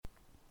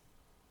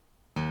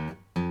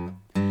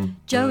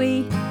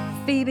Joey,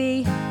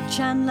 Phoebe,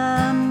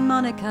 Chandler,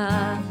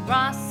 Monica,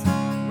 Ross,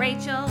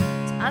 Rachel,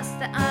 to us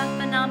the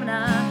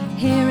phenomena.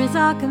 Here is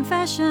our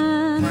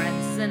confession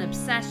Friends an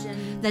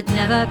obsession that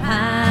never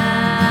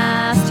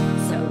passed,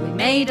 so we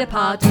made a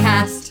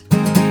podcast.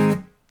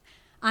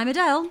 I'm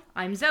Adele,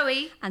 I'm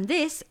Zoe. and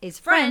this is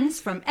Friends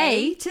from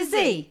A to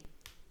Z.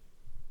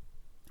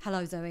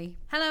 Hello, Zoe.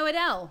 Hello,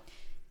 Adele.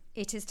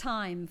 It is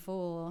time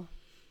for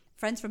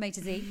Friends from A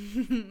to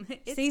Z,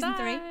 It's Season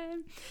 3.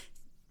 time.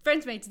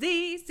 Friends from A to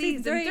Z,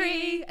 Season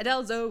 3.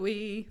 Adele,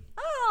 Zoe.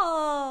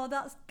 Oh,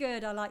 that's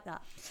good. I like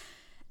that.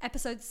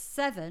 Episode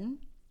 7,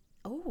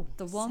 Oh,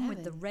 the one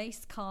with the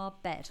race car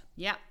bed.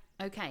 Yeah.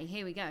 Okay,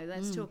 here we go.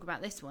 Let's talk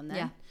about this one then.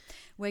 Yeah.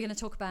 We're going to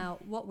talk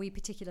about what we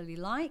particularly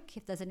like.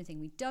 If there's anything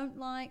we don't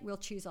like, we'll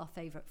choose our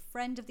favourite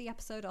friend of the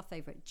episode, our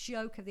favourite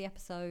joke of the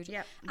episode.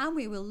 Yep. And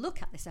we will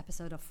look at this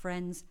episode of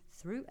Friends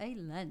through a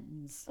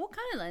lens. What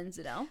kind of lens,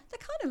 Adele? The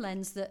kind of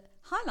lens that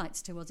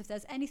highlights to us if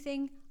there's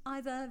anything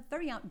either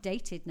very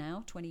outdated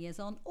now, 20 years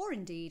on, or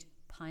indeed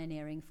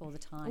pioneering for the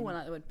time. Oh, I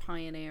like the word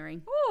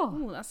pioneering. Oh.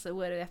 Oh, that's the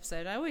word of the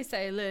episode. I always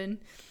say learn.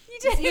 You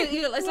do?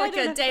 It's like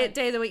a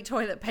day of the week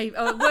toilet paper.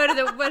 Oh,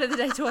 word of the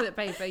day toilet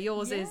paper.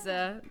 Yours is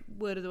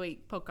word of the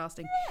week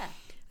podcasting. Yeah.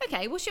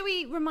 Okay, well, shall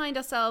we remind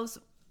ourselves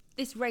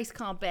this race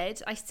car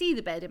bed? I see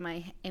the bed in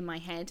my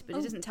head, but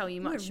it doesn't tell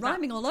you much We're about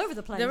rhyming all over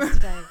the place the,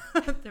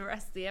 today. the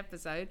rest of the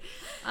episode.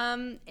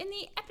 In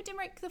the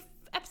epidemic, the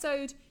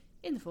episode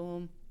in the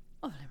form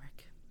of a limerick.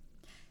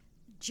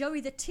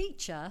 Joey the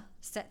teacher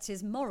sets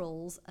his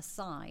morals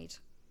aside,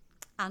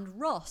 and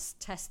Ross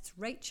tests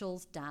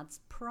Rachel's dad's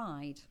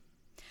pride.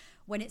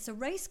 When it's a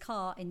race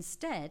car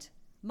instead,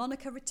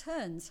 Monica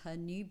returns her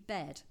new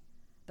bed,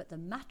 but the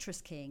mattress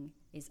king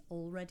is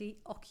already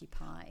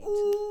occupied.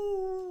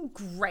 Ooh,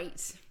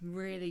 great.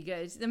 Really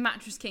good. The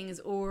mattress king is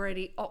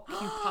already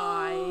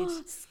occupied.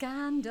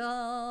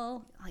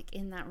 Scandal. Like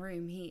in that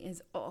room, he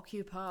is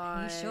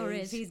occupied. He sure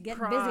is. He's getting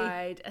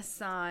Pride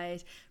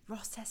aside.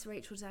 Ross tests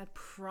Rachel's dad.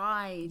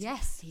 Pride.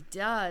 Yes. He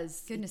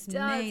does. Goodness He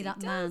does. me, He that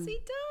does. man. He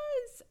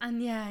does.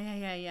 And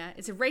yeah.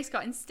 It's a race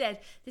car instead.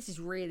 This is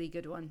really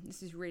good one.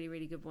 This is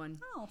really good one.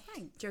 Oh,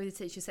 thanks. Joey the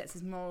teacher sets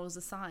his morals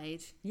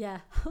aside. Yeah.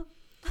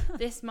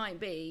 This might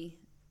be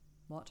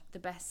What? the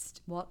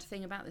best What?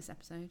 thing about this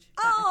episode.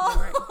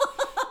 Oh!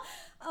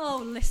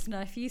 Oh,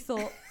 listener, if you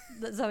thought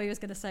that Zoe was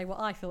going to say what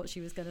I thought she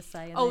was going to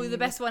say. And Oh, then the you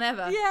best one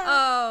ever. Yeah.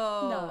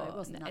 Oh No, it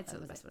wasn't that, It's though,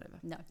 not the was best one ever.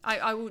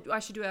 No. I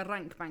should do a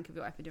rank bank of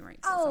your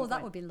epidemics. Oh,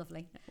 that would be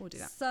lovely. Yeah, we'll do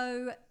that.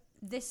 So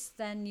this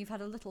then, you've had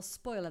a little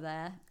spoiler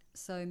there.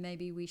 So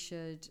maybe we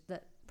should,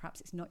 that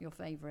perhaps it's not your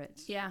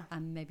favourite. Yeah.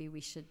 And maybe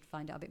we should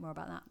find out a bit more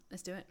about that.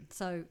 Let's do it.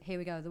 So here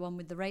we go. The one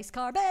with the race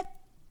car bed.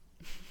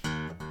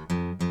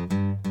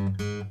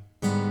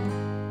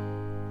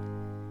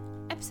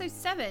 Episode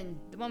 7,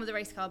 the one with the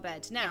race car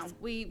bed. Now,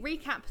 we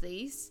recap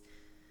these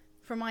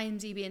from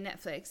IMDb and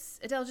Netflix.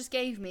 Adele just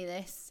gave me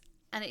this,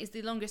 and it is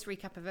the longest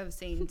recap I've ever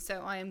seen.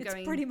 So I am It's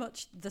pretty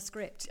much the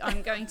script.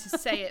 I'm going to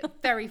say it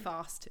very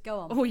fast. Go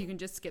on. Or you can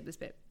just skip this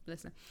bit,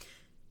 listener.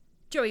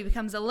 Joey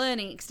becomes a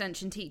learning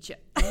extension teacher.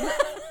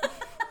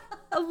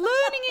 A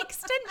learning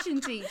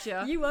extension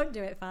teacher? You won't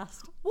do it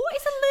fast. What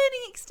is a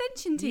learning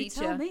extension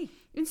teacher? You tell me.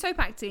 In soap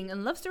acting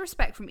and loves the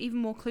respect from even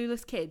more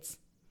clueless kids.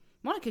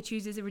 Monica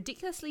chooses a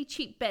ridiculously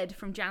cheap bed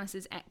from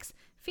Janice's ex.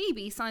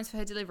 Phoebe signs for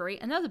her delivery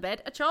another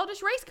bed, a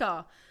childish race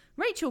car.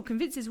 Rachel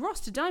convinces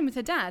Ross to dine with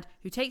her dad,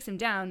 who takes him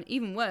down,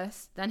 even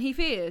worse, than he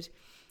feared.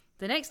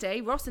 The next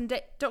day, Ross and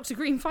Dr.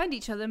 Green find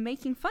each other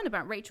making fun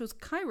about Rachel's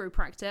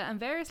chiropractor and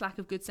various lack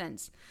of good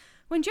sense.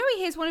 When Joey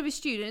hears one of his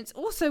students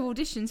also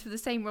auditions for the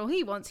same role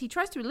he wants, he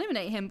tries to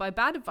eliminate him by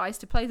bad advice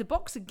to play the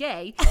boxer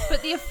gay,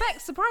 but the effect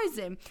surprises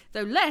him,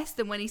 though less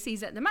than when he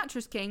sees at the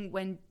Mattress King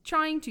when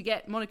trying to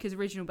get Monica's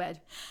original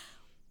bed.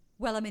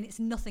 Well, I mean, it's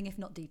nothing if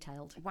not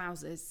detailed.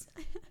 Wowzers.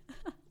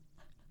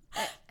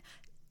 What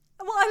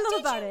I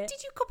love about it.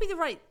 Did you copy the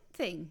right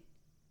thing?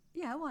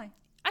 Yeah, why?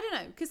 I don't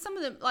know, because some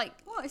of them, like...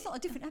 Well, it's not a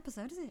different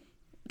episode, is it?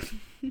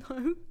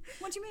 No.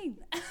 What do you mean?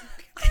 She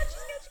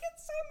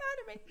gets so mad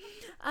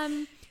at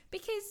me.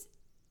 Because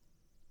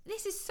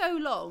this is so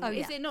long. Oh,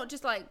 yeah. Is it not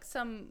just like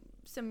some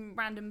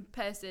random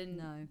person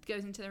No.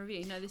 goes into the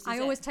review? No, this is I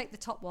it. always take the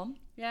top one.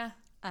 Yeah.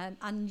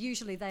 And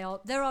usually there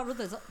are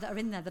others that are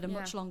in there that are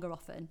much longer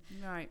often.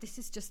 Right. This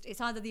is just,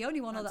 it's either the only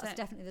one or That's that's it.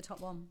 definitely the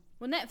top one.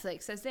 Well,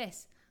 Netflix says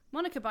this.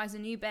 Monica buys a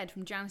new bed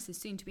from Janice's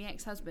soon-to-be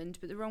ex-husband,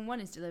 but the wrong one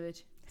is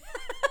delivered.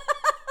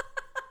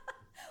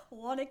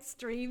 One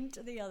extreme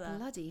to the other.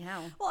 Bloody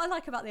hell. What I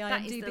like about the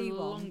That is IMDb the one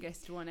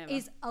longest one ever.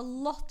 is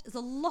there's a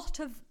lot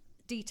of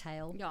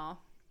detail, Yeah.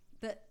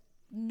 but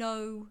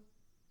no,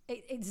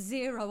 it's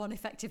zero on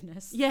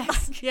effectiveness.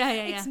 Yes. Yeah.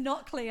 It's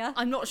not clear.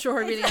 I'm not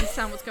sure I really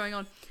understand what's going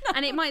on. No.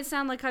 And it might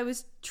sound like I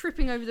was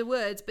tripping over the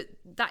words, but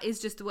that is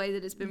just the way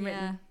that it's been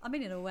written. I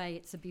mean, in a way,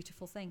 it's a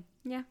beautiful thing.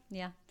 Yeah.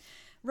 Yeah.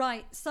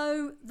 Right.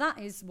 So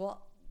that's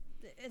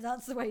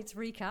the way it's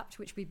recapped,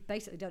 which we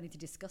basically don't need to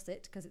discuss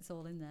it because it's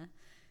all in there.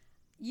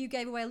 You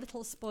gave away a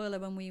little spoiler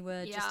when we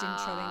were just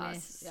introing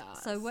this.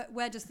 Yes. So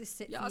where does this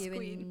sit for Yes, you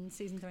queen. in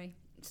season 3?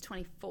 It's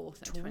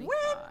 24th and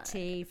 25th.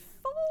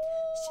 24.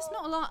 It's just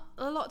not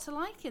a lot to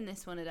like in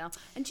this one, Adele.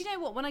 And do you know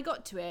what? When I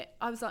got to it,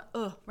 I was like,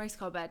 oh, race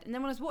car bed. And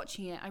then when I was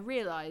watching it, I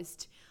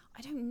realised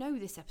I don't know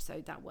this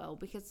episode that well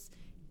because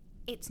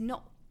it's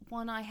not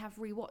one I have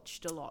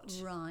rewatched a lot.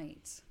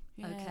 Right.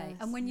 Okay. Yes,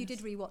 And when you did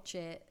rewatch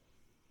it,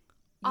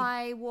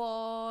 I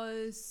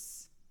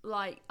was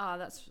like,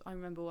 I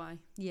remember why.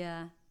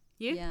 yeah.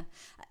 You? Yeah.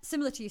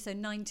 Similar to you, so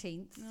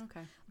 19th.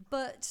 Okay.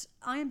 But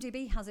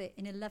IMDb has it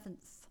in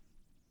 11th.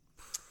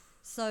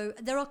 So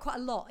there are quite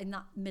a lot in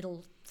that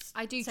middle.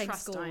 I do same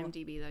trust score.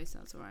 IMDb though, so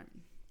that's all right.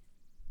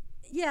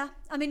 Yeah.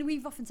 I mean,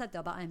 we've often said,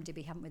 though, about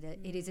IMDb, haven't we? That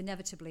it is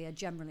inevitably a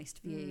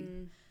generalist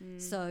view.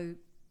 So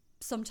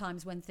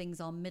sometimes when things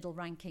are middle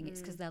ranking,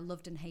 it's because they're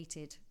loved and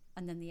hated.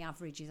 And then the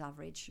average is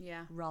average.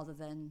 Yeah. Rather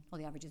than, or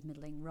the average is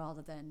middling,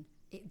 rather than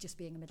it just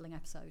being a middling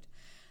episode.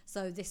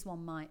 So this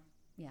one might,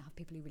 have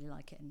people who really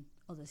like it and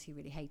others who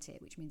really hate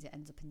it, which means it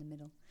ends up in the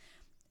middle.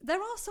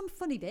 There are some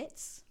funny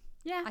bits.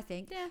 Yeah, I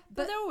think. Yeah,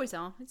 but there always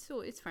are.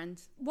 It's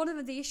friends. One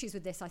of the issues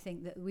with this, I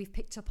think, that we've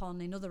picked up on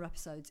in other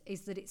episodes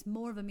is that it's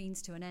more of a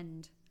means to an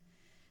end.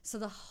 So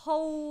the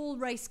whole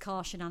race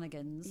car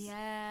shenanigans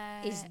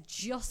is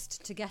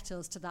just to get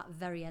us to that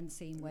very end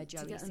scene where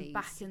Joey to get them sees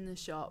back in the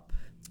shop.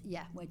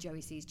 Yeah, where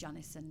Joey sees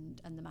Janice and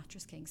the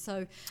Mattress King.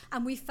 So,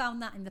 and we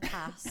found that in the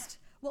past.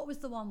 What was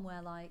the one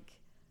where like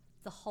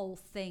the whole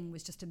thing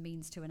was just a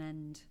means to an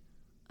end?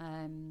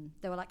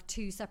 There were like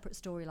two separate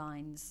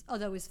storylines. Oh,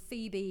 there was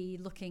Phoebe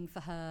looking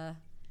for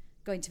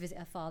going to visit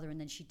her father, and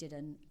then she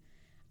didn't.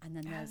 And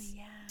then there's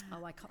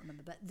I can't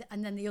remember, but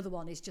and then the other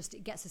one is just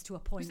it gets us to a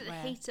point was it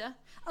where the hater?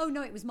 Oh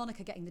no, it was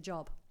Monica getting the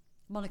job.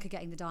 Monica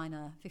getting the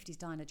 50s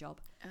diner job.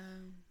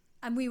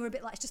 And we were a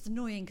bit like, it's just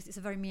annoying because it's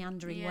a very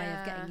meandering way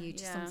of getting you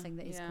to something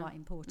that is quite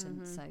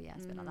important. So yeah,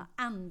 it's a bit like that.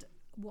 And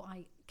what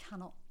I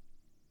cannot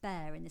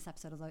bear in this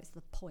episode, although it's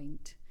the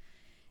point,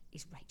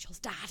 is Rachel's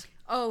dad.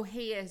 Oh,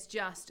 he is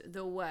just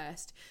the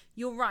worst.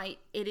 You're right,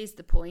 it is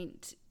the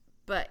point,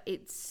 but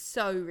it's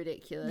so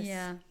ridiculous.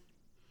 Yeah.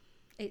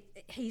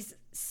 He's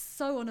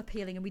so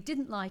unappealing, and we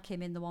didn't like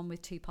him in the one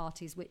with two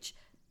parties, which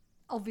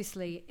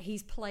obviously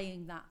he's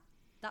playing that.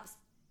 That's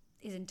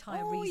his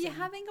entire reason. Oh, you're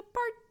having a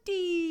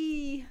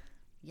party.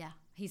 Yeah,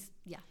 he's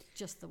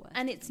just the worst.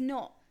 And it's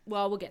not,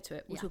 well, we'll get to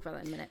it. We'll talk about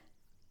that in a minute.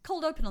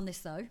 Cold open on this,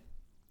 though.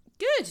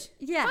 Good.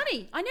 Yeah.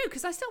 Funny. I know,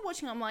 because I started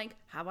watching it, I'm like,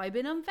 have I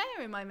been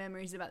unfair in my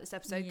memories about this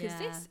episode? Because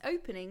this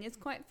opening is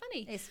quite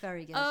funny. It's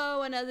very good.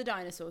 Oh, another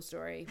dinosaur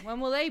story. When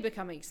will they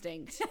become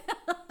extinct?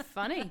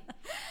 Funny.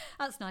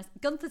 That's nice.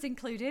 Gunther's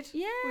included.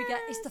 Yeah.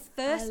 It's the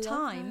first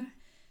time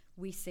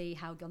we see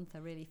how Gunther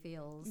really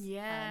feels.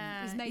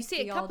 Yeah. He's made you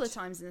see it a couple of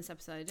times in this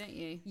episode, don't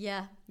you?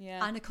 Yeah.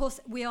 Yeah. And of course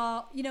we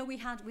are, we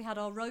had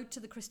our road to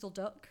the Crystal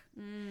Duck.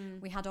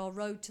 We had our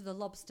road to the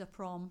lobster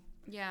prom.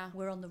 Yeah.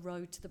 We're on the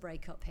road to the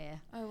breakup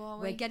here. Oh, are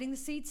we? We're getting the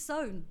seeds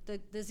sown. The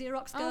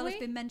Xerox girl has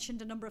been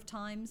mentioned a number of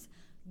times.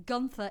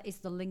 Gunther is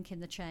the link in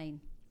the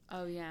chain.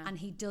 Oh, yeah. And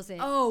he does it.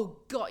 Oh,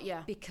 got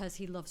ya. Because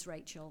he loves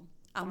Rachel.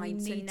 And Fine,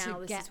 we need so now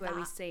to this get is where that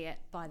we see it.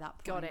 by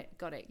that point.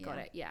 Got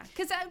it. Yeah.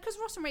 Because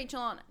Ross and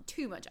Rachel aren't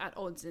too much at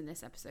odds in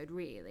this episode,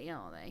 really,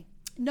 are they?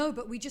 No,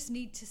 but we just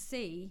need to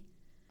see.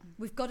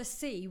 We've got to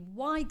see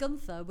why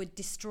Gunther would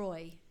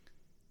destroy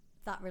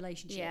that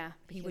relationship. Yeah,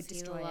 he would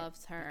destroy he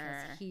loves her.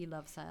 because he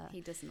loves her.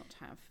 He does not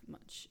have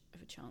much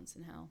of a chance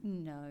in hell.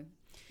 No.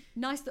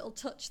 Nice little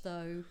touch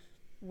though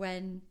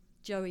when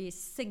Joey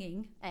is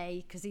singing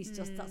because he's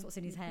just that's what's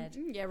in his head.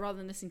 Yeah, rather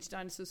than listening to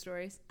dinosaur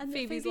stories. And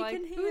Phoebe's Phoebe like,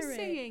 can hear who's it.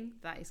 singing?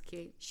 That is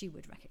cute. She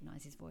would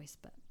recognise his voice,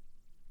 but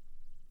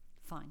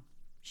fine.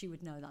 She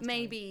would know that.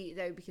 Maybe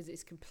though, because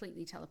it's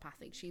completely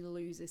telepathic, she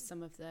loses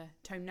some of the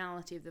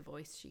tonality of the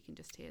voice. She can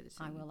just hear the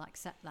singing. I will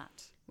accept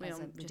that. We as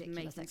a don't just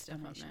ridiculous making stuff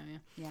up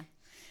explanation. now.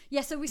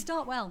 Yeah. So we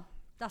start well.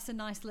 That's a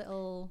nice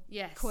little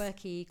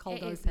quirky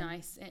cold open.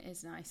 It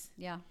is nice.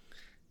 Yeah.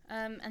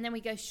 And then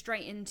we go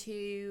straight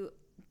into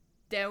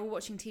they're all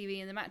watching TV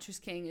and the Mattress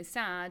King is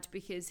sad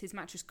because his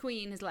Mattress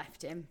Queen has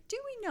left him. Do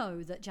we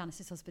know that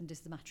Janice's husband is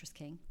the Mattress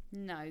King?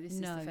 No, this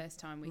is the first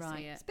time we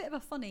see it. It's a bit of a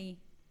funny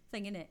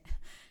thing, isn't it?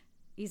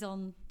 He's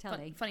on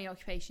telly. Funny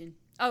occupation.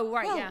 Oh,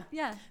 right, well,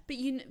 yeah. But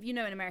you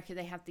know in America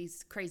they have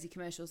these crazy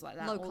commercials like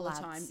that all the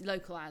time.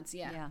 Local ads,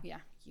 yeah.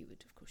 You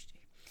would, of course,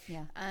 do.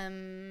 Yeah.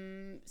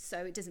 So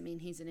it doesn't mean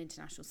he's an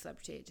international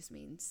celebrity. It just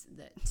means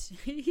that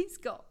he's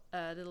got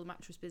a little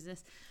mattress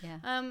business.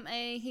 Yeah.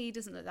 He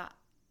doesn't look that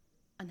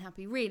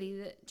unhappy, really,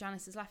 that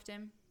Janice has left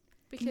him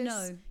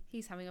because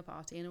he's having a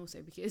party, and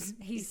also because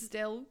he's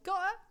still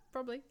got her,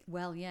 probably.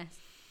 Well, yes.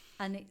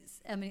 And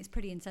it's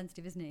pretty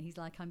insensitive, isn't it? He's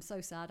like, I'm so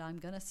sad, I'm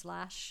gonna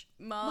slash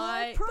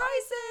my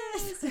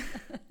prices.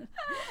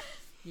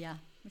 Yeah,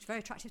 which is very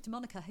attractive to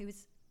Monica, who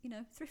is,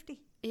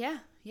 thrifty. Yeah,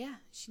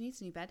 she needs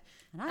a new bed.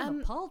 And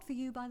I'm appalled for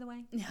you, by the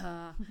way.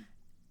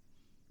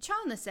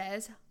 Chandler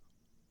says,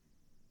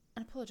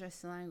 and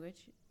apologise for the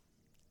language,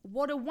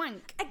 what a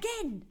wank.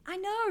 Again, I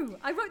know.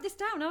 I wrote this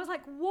down. I was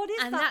like, what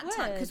is and that word?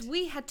 Time, because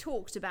we we had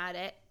talked about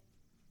it.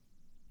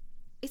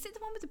 Is it the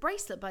one with the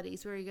bracelet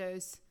buddies where he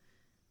goes,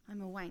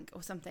 I'm a wank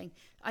or something.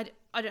 I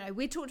don't know.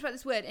 We talked about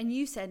this word and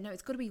you said, no,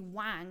 it's got to be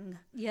wang.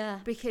 Yeah.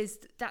 Because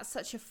that's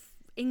such a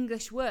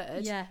English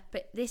word. Yeah.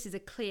 But this is a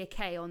clear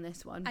K on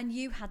this one. And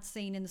you had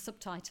seen in the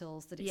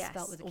subtitles that it's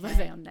spelt with a K. Although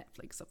they are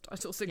Netflix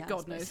subtitles, so Yeah,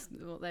 God knows.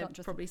 Well, they're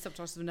probably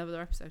subtitles of another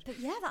episode. But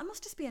yeah, that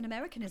must just be an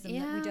Americanism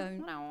that we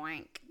don't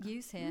wank.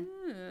 use here.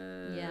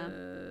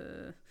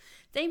 Yeah.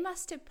 They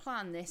must have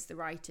planned this, the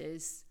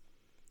writers,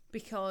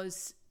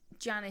 because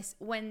Janice,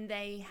 when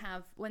they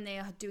are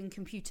doing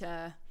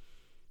computer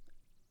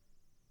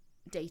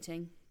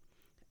dating,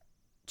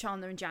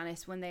 Chandler and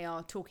Janice, when they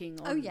are talking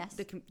on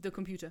the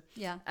computer,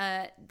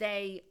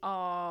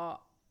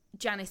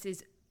 Janice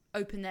is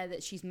open there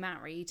that she's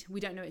married. We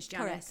don't know it's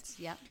Janice. Correct.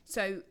 Yeah.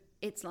 So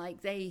it's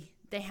like they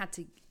had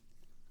to.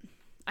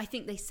 I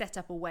think they set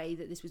up a way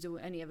that this was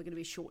only ever going to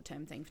be a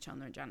short-term thing for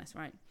Chandler and Janice,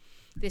 right?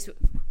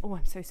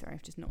 I'm so sorry,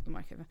 I've just knocked the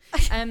mic over.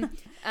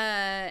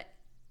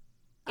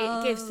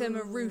 It gives them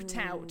a route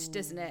out,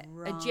 doesn't it?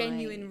 Right. A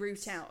genuine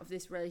route out of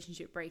this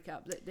relationship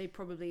breakup that they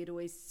probably had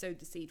always sowed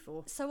the seed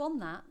for. So on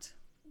that,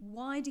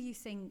 why do you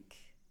think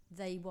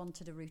they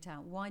wanted a route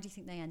out? Why do you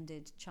think they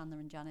ended Chandler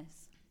and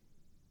Janice?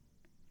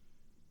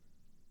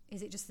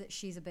 Is it just that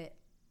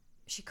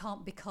she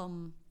can't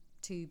become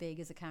too big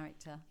as a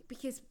character?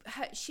 Because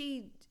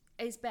she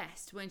is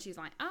best when she's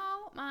like,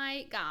 oh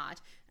my God.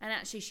 And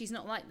actually she's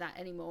not like that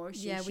anymore.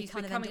 She's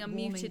becoming a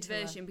muted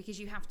version because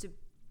you have to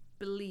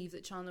believe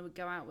that Chandler would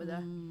go out with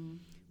her.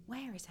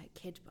 Where is her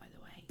kid, by the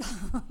way?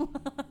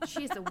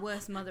 She is the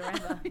worst mother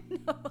ever.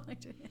 No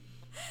idea.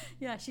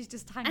 Yeah, she's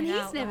just hanging out.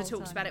 And he's never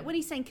talked about it. When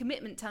he's saying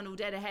commitment tunnel,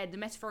 dead ahead, the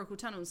metaphorical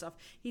tunnel and stuff,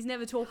 he's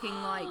never talking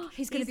like...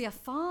 he's going to be a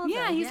father.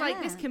 Yeah, he's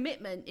like, this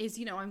commitment is,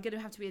 I'm going to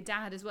have to be a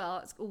dad as well.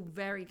 It's all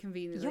very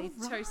conveniently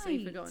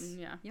totally forgotten.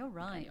 Yeah, you're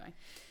right. Anyway.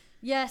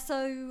 Yeah,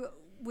 so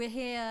we're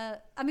here...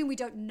 I mean, we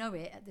don't know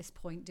it at this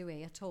point, do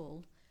we, at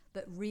all?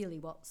 But really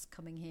what's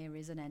coming here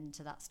is an end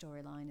to that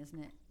storyline, isn't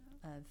it?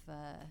 Of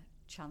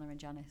Chandler and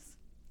Janice.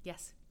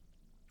 Yes.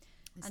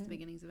 This is the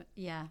beginnings of it.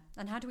 Yeah.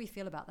 And how do we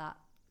feel about that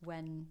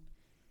when...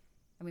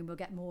 I mean, we'll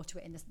get more to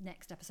it in the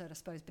next episode, I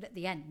suppose. But at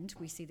the end,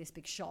 we see this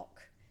big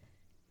shock.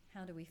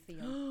 How do we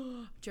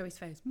feel? Joey's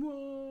face.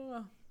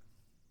 Whoa.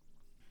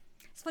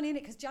 It's funny, isn't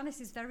it? Because Janice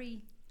is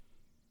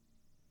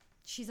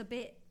she's a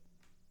bit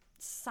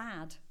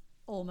sad,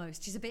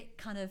 almost. She's a bit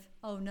kind of,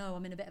 oh no,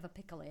 I'm in a bit of a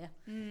pickle here.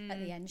 At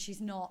the end,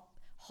 she's not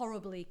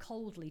horribly,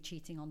 coldly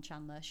cheating on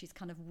Chandler. She's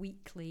kind of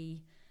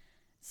weakly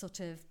sort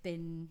of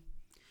been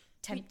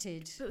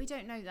tempted. But we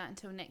don't know that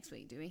until next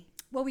week, do we?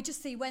 Well, we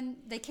just see when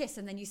they kiss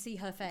and then you see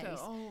her face.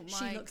 Oh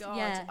my God.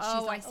 Yeah,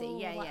 oh, like, I see.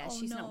 Yeah. Oh,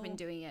 she's no. not been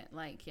doing it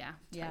like, Yeah.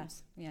 Yeah.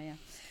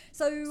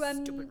 So,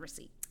 stupid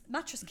receipt.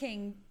 Mattress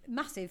King,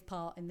 massive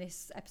part in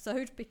this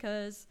episode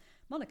because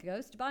Monica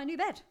goes to buy a new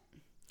bed.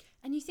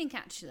 And you think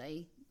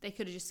actually they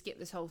could have just skipped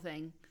this whole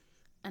thing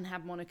and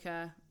had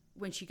Monica,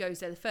 when she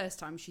goes there the first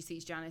time, she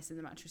sees Janice in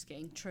the Mattress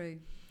King. True.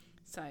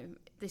 So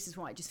this is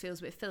why it just feels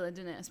a bit filler,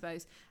 doesn't it, I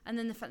suppose? And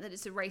then the fact that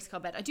it's a race car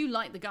bed. I do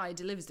like the guy who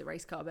delivers the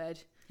race car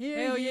bed.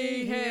 Hell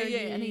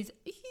yeah. And he's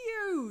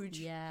huge.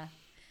 Yeah.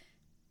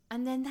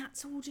 And then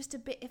that's all just a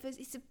bit of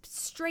it's a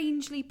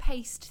strangely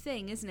paced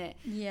thing, isn't it?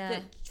 Yeah.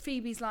 That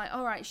Phoebe's like,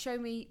 all right, show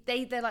me.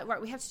 They're like,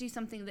 right, we have to do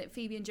something that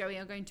Phoebe and Joey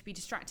are going to be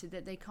distracted,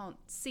 that they can't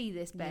see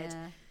this bed.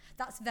 Yeah.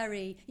 That's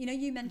very,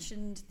 you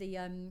mentioned the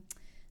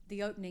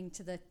opening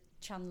to the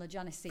Chandler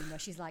Janice scene where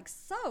she's like,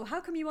 so how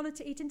come you wanted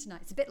to eat in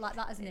tonight? It's a bit like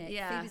that, isn't it?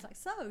 Yeah. Phoebe's like,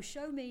 so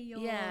show me your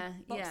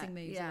boxing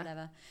moves or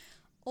whatever.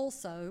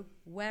 Also,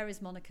 where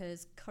is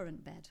Monica's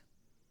current bed?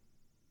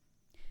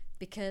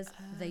 Because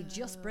they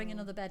just bring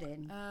another bed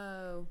in.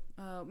 Oh,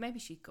 maybe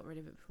she got rid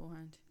of it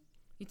beforehand.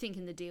 You'd think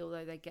in the deal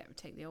though they'd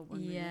take the old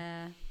one.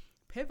 Yeah. Really.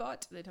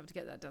 Pivot. They'd have to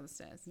get that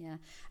downstairs. Yeah.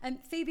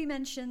 Phoebe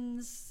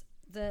mentions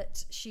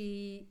that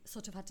she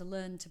sort of had to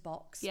learn to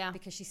box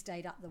because she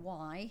stayed at the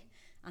Y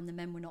and the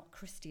men were not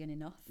Christian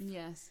enough.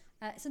 Yes.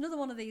 It's another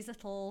one of these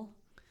little...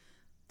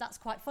 That's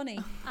quite funny.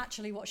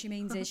 Actually, what she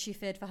means is she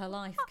feared for her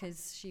life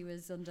because she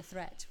was under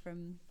threat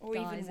from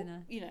guys in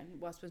a...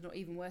 well, I suppose not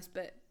even worse,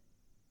 but...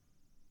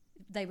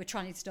 They were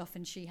trying stuff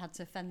and she had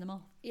to fend them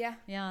off. Yeah.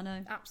 Yeah, I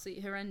know.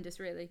 Absolutely horrendous,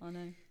 really. I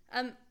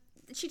know.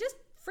 She just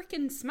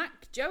freaking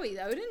smacked Joey,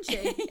 though, didn't she?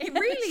 It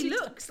really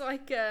looks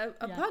like a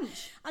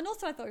punch. And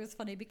also I thought it was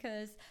funny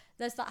because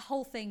there's that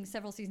whole thing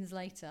several seasons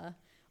later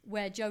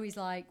where Joey's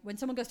like, when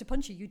someone goes to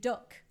punch you, you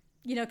duck.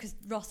 Because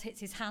Ross hits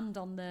his hand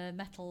on the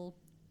metal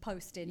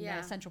post in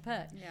Central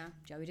Perk. Yeah.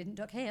 Joey didn't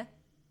duck here.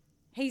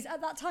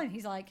 At that time,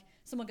 he's like,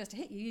 someone goes to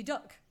hit you, you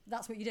duck.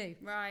 That's what you do.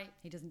 Right.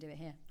 He doesn't do it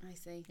here. I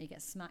see. He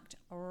gets smacked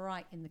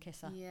right in the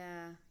kisser.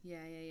 Yeah.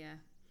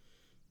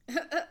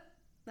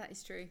 That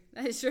is true.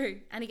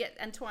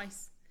 And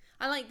twice.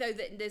 I like, though,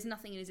 that there's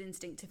nothing in his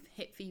instinct to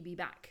hit Phoebe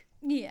back.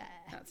 Yeah.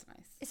 That's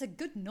nice. It's a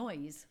good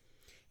noise.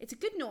 It's a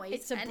good noise.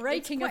 It's a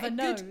breaking of a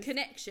nose. Good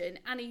connection.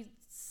 And he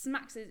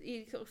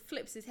he sort of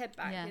flips his head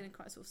back in a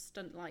quite sort of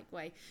stunt-like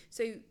way.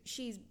 So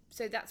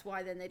that's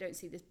why then they don't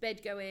see this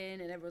bed go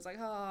in and everyone's like,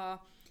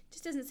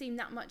 just doesn't seem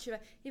that much of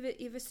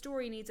if a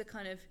story needs a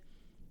kind of,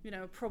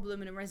 a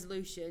problem and a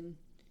resolution,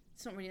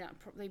 It's not really that.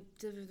 They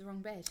delivered the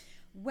wrong bed.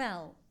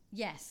 Well,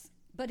 yes,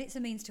 but it's a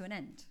means to an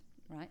end,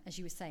 right? As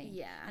you were saying.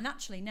 Yeah. And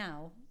actually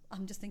now,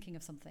 I'm just thinking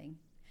of something,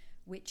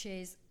 which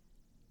is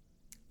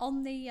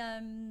on the...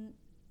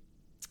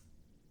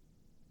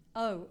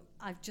 Oh,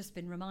 I've just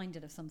been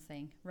reminded of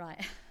something. Right.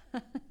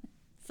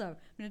 So I'm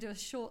going to do a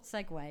short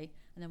segue and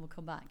then we'll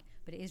come back.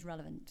 But it is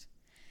relevant.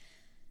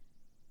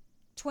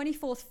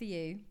 24th for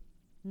you,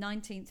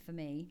 19th for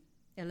me,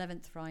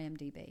 11th for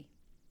IMDb.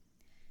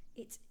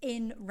 It's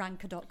in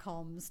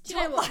ranker.com's. Do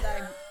you know what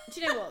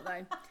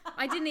though?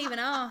 I didn't even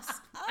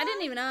ask.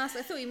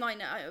 I thought you might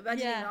know. I didn't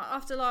even,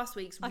 after last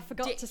week's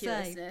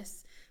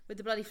ridiculousness with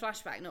the bloody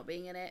flashback not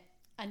being in it.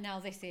 And now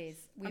this is.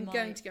 I'm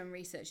going to go and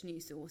research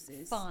news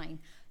sources. Fine.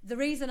 The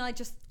reason I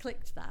just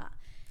clicked that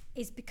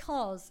is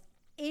because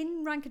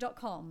in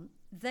ranker.com,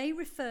 they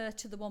refer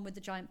to the one with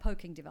the giant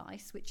poking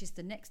device, which is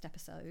the next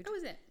episode. Oh,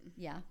 is it?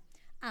 Yeah.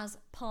 As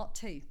part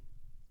 2. Right,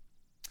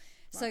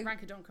 so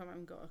ranker.com, I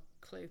haven't got a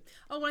clue.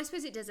 Oh, well, I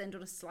suppose it does end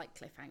on a slight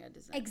cliffhanger,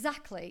 doesn't it?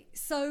 Exactly.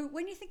 So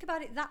when you think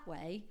about it that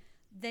way,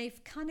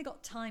 they've kind of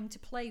got time to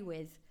play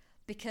with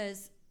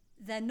because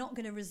they're not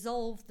going to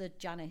resolve the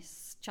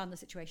Janice Chandler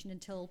situation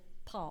until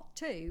part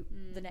 2,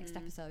 the next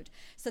episode.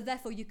 So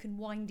therefore you can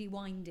windy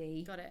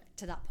got it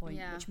to that point,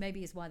 yeah. which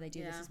maybe is why they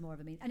do this as more of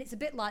a mean. And it's a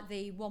bit like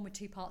the one with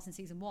 2 parts in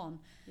season 1.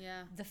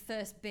 Yeah. The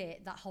first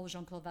bit, that whole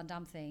Jean-Claude Van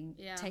Damme thing,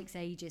 takes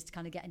ages to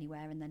kind of get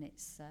anywhere, and then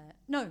it's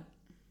no.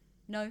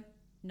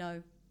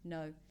 The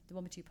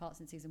one with 2 parts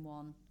in season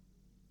 1.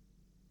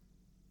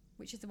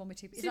 Which is the one with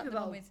 2? Is Super that the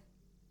Bowl. one with?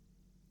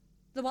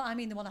 The one, I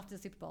mean the one after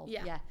the Super Bowl.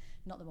 Yeah.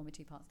 Not the one with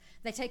 2 parts.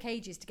 They take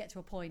ages to get to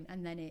a point,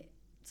 and then it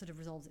sort of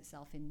resolves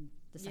itself in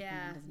the second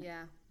one, doesn't it?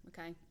 Yeah,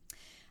 okay.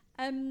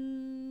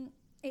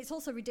 It's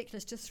also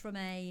ridiculous just from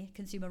a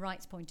consumer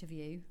rights point of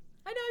view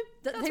I know.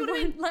 that That's they what I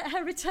won't mean. let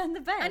her return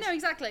the bed. I know,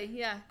 exactly.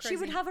 Yeah, She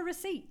would crazy. have a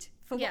receipt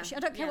for Yeah, what she... I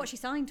don't care yeah. what she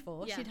signed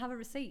for. Yeah. She'd have a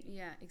receipt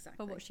Yeah,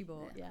 exactly. for what she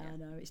bought. Yeah, Yeah, yeah. I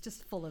know. It's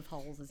just full of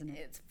holes, isn't it?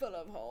 It's full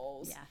of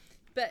holes. Yeah.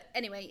 But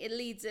anyway, it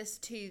leads us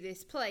to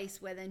this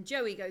place where then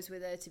Joey goes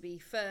with her to be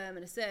firm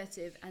and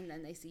assertive, and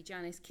then they see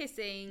Janice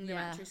kissing the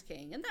mattress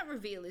king, and that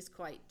reveal is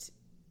quite...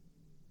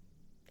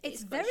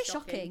 It's quite very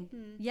shocking.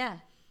 Yeah.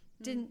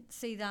 Didn't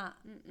see that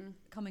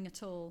coming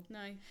at all. No.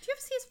 Do you ever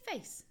see his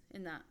face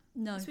in that?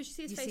 No. So you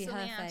see his you face see on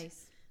her the ad.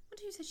 face. I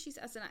wonder who said she's,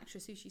 as an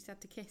actress, who she's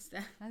had to kiss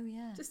there. Oh,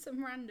 yeah. Just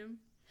some random.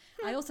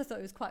 I also thought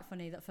it was quite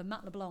funny that for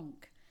Matt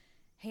LeBlanc,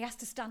 he has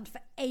to stand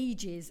for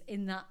ages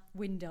in that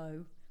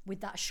window with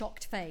that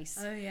shocked face.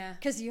 Oh, yeah.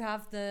 Because you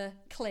have the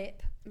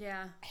clip,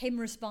 Yeah. him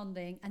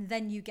responding, and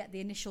then you get the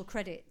initial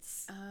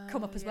credits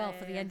come up as well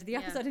for the end of the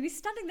episode. And he's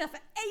standing there for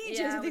ages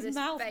Yeah, with his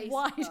mouth face.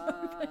 wide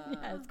open.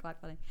 Yeah, it's quite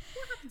funny.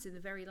 What happens in the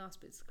very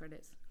last bits of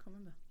credits? I can't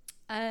remember.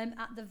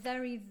 At the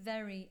very,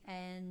 very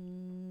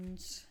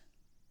end...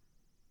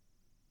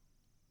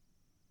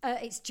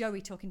 it's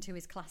Joey talking to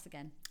his class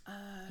again.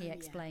 He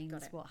explains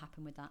what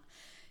happened with that.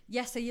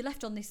 Yeah, so you're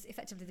left on this,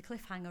 effectively the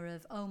cliffhanger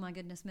of, oh my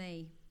goodness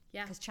me.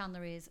 Yeah. Because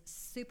Chandler is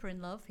super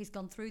in love. He's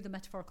gone through the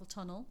metaphorical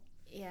tunnel.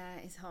 Yeah,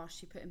 it's harsh.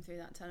 She put him through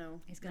that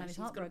tunnel. He's gonna have his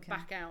she's heart got to broken.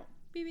 back out.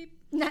 Beep, beep.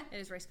 Nah. In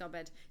his race car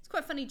bed. It's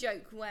quite a funny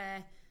joke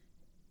where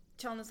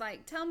Chandler's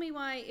like, tell me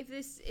why, if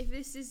this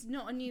is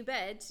not a new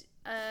bed,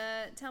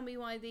 tell me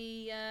why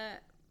the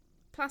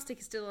plastic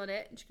is still on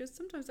it. And she goes,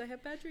 sometimes I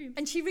have bad dreams.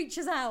 And she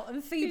reaches out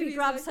and Phoebe Phoebe's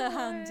grabs like, her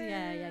hand. "Oh,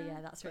 Yeah.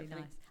 That's really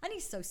funny. nice. And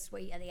he's so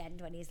sweet at the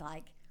end when he's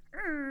like,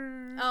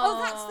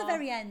 oh, that's the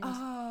very end.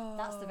 Oh.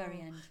 That's the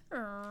very end.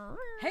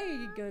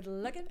 Hey, good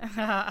looking.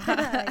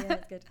 Yeah,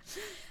 it's good.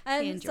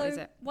 He enjoys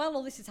so it. While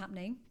all this is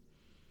happening,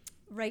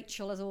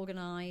 Rachel has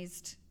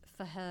organised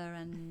for her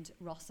and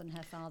Ross and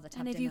her father to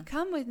have And if dinner. you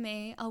come with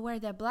me, I'll wear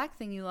that black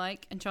thing you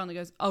like. And Chandler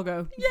goes, I'll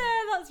go. Yeah,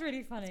 that's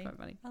really funny. That's quite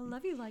funny. I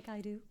love you like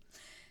I do.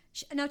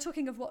 Now,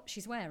 talking of what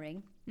she's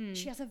wearing,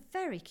 she has a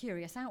very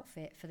curious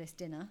outfit for this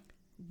dinner.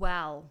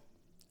 Well,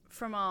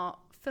 from our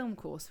film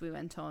course we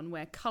went on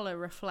where colour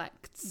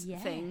reflects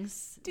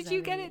things. Did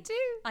you get Zoe. it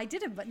too? I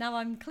didn't, but now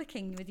I'm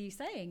clicking with you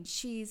saying.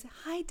 She's,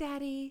 hi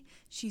daddy,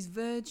 she's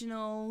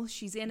virginal,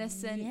 she's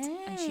innocent,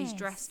 and she's Yes.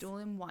 dressed all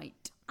in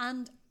white.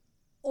 And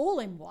all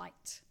in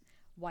white.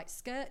 White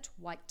skirt,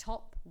 white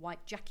top,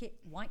 white jacket,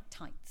 white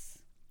tights.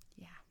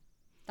 Yeah.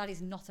 That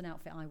is not an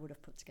outfit I would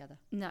have put together.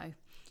 No.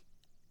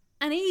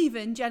 And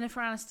even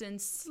Jennifer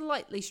Aniston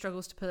slightly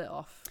struggles to pull it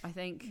off, I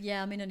think.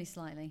 Yeah, I mean, only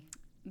slightly.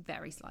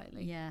 Very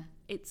slightly. Yeah.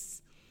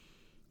 It's,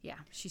 yeah,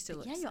 she still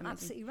looks Yeah, you're amazing.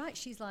 absolutely right.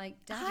 She's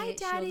like, Daddy, Hi,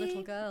 it's Daddy. your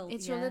little girl.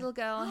 It's Yeah. your little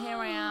girl. Here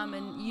I am,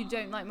 and you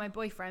don't like my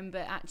boyfriend,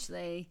 but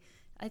actually,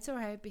 it's all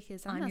right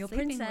because I'm not your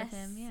sleeping princess.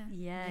 with him.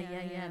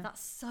 Yeah.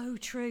 That's so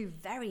true.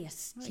 Very you go.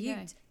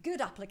 astute.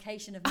 Good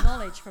application of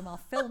knowledge from our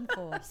film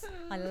course.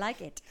 I like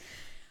it.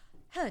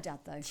 Her dad,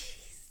 though,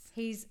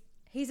 he's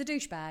a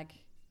douchebag.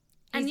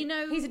 And He's- you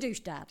know- he's a douche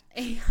dad.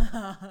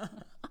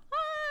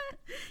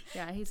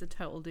 Yeah, he's a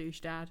total douche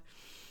dad.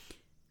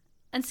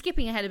 And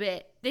skipping ahead a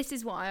bit, this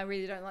is why I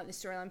really don't like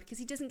this storyline, because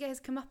he doesn't get his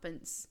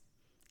comeuppance.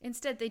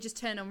 Instead, they just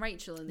turn on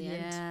Rachel in the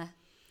end. Yeah.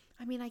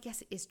 I mean, I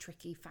guess it is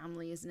tricky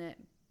family, isn't it?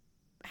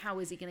 how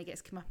is he going to get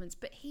his comeuppance?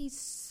 But he's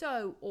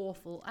so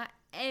awful at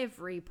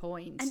every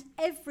point. And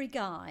every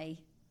guy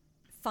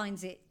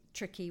finds it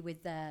tricky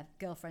with their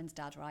girlfriend's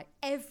dad, right?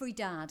 Every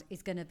dad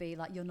is going to be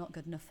like, you're not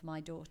good enough for my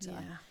daughter.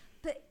 Yeah.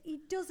 But he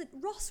doesn't.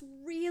 Ross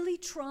really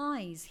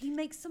tries. He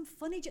makes some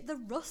funny the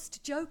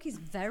Rust joke is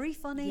very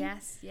funny.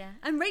 Yes, yeah.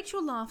 And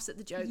Rachel laughs at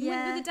the joke.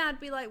 Yeah. Wouldn't the dad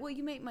be like, well,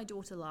 you make my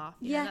daughter laugh.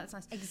 You know, that's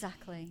nice.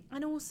 Exactly.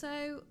 And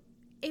also,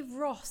 if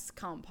Ross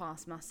can't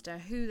pass muster,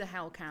 who the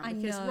hell can? I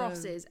Because know.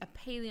 Ross is a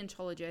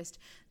paleontologist,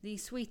 the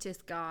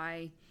sweetest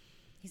guy.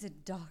 He's a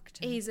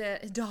doctor. He's a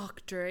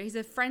doctor. He's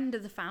a friend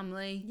of the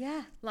family.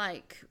 Yeah.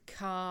 Like,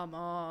 come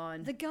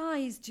on. The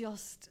guy's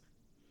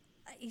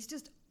he's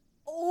just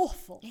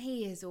awful.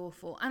 He is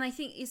awful. And I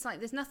think it's like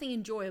there's nothing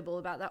enjoyable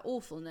about that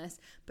awfulness,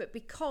 but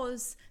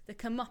because the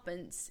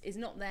comeuppance is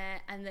not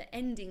there and the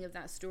ending of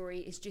that story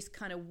is just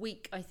kind of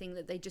weak, I think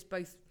that they just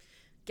both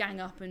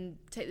gang up and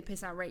take the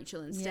piss out of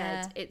Rachel instead.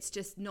 Yeah. It's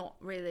just not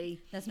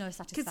really... There's no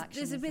satisfaction. Because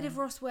there's a bit of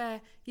Ross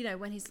where, you know,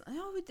 when he's like,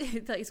 oh,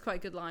 that is quite a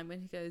good line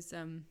when he goes,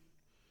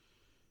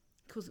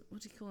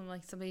 what do you call him?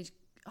 Like somebody,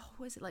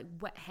 what is it, like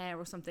wet hair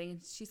or something? And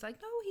she's like,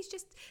 no, he's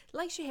just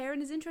likes your hair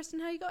and is interested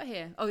in how you got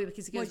here. Oh, yeah,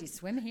 because he goes, Would you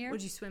swim here?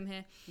 Would you swim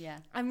here? Yeah.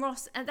 And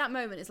Ross, at that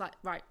moment, is like,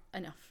 right,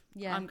 enough.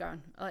 Yeah. I'm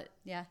going.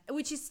 Yeah.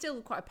 Which is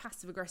still quite a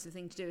passive-aggressive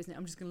thing to do, isn't it?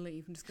 I'm just going to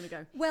leave. I'm just going to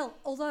go. Well,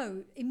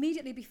 although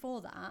immediately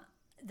before that,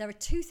 there are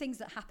two things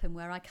that happen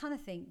where I kind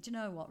of think, do you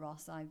know what,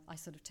 Ross? I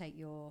sort of take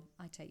your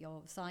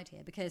side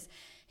here, because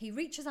he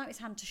reaches out his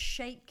hand to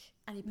shake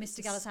And he puts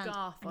Mr. Geller's hand,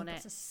 scarf on and he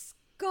it. puts a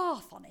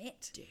scarf on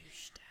it,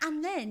 Douche.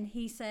 and then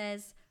he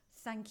says,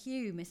 "Thank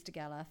you, Mr.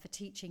 Geller, for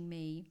teaching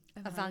me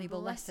a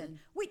valuable lesson,"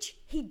 which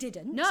he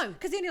didn't. No.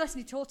 Because the only lesson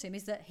he taught him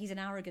is that he's an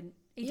arrogant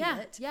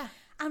idiot. Yeah.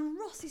 And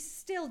Ross is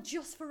still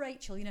just for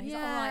Rachel. You know, he's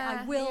like, all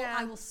Yeah, right,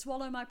 I will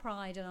swallow my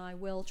pride and I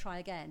will try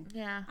again.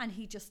 Yeah. And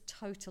he just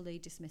totally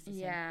dismisses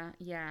him.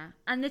 Yeah.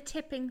 And the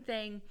tipping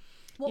thing.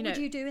 What would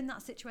you do in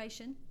that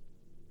situation?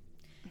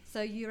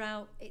 So you're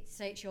out,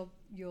 say it's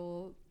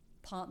your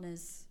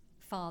partner's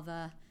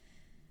father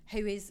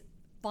who is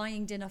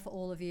buying dinner for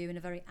all of you in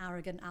a very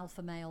arrogant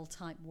alpha male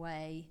type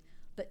way,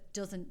 but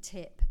doesn't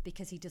tip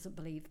because he doesn't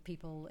believe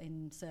people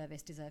in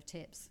service deserve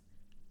tips.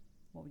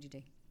 What would you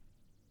do?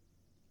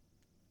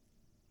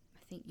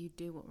 I think you'd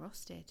do what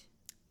Ross did.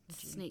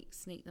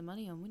 Sneak the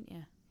money on, wouldn't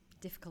you?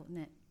 Difficult,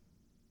 isn't it?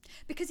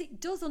 Because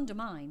it does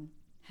undermine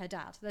her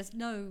dad. There's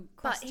no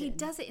question. But he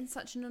does it in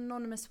such an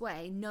anonymous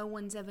way, no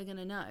one's ever going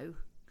to know.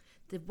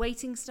 The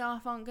waiting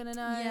staff aren't going to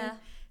know. Yeah.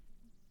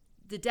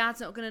 The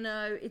dad's not going to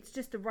know. It's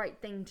just the right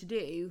thing to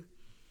do.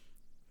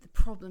 The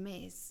problem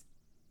is,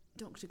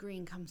 Dr.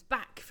 Green comes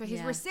back for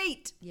his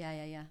receipt.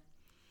 Yeah.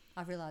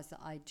 I've realised that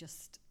I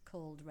just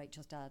called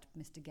Rachel's dad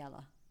Mr.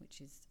 Geller,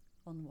 which is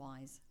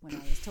unwise when I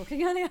was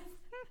talking earlier.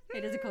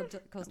 It is, of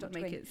course, Dr.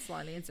 Make Green. it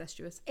slightly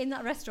incestuous. In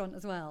that restaurant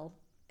as well,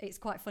 it's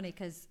quite funny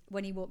because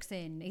when he walks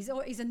in, he's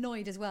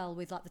annoyed as well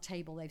with like the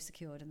table they've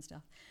secured and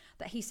stuff.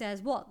 But he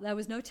says, "What? There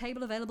was no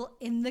table available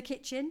in the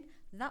kitchen?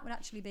 That would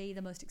actually be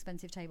the most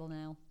expensive table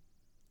now.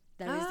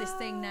 There is this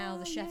thing now,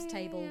 the chef's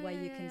table, where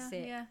you can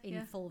sit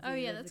in full view. Oh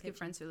yeah, of that's the good kitchen.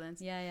 friends with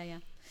Lens. Yeah.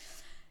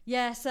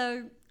 Yeah,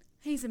 so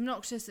He's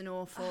obnoxious and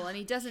awful, and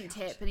he doesn't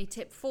tip, and he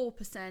tipped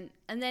 4%,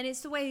 and then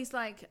it's the way he's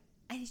like,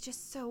 and he's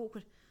just so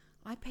awkward.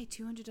 I paid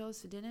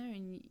 $200 for dinner,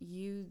 and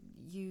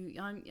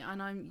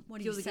I'm. What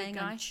are you're you the saying? good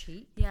guy. I'm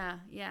cheap. Yeah.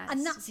 And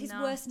it's that's his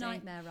worst nasty.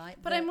 nightmare, right?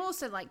 But I'm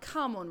also like,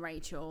 come on,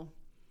 Rachel.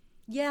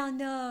 Yeah, I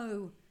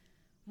know.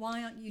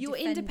 Why aren't you? You're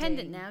defending?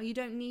 independent now. You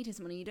don't need his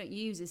money. You don't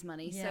use his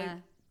money. Yeah.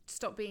 So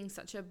stop being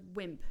such a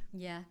wimp.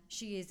 Yeah,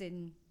 she's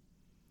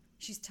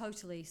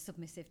totally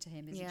submissive to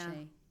him, isn't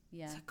she?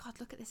 Yeah. So God,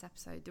 look at this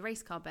episode. The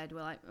race car bed.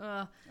 We're like,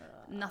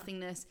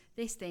 nothingness.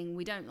 This thing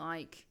we don't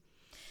like.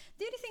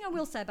 The only thing I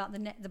will say about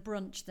the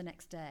brunch the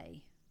next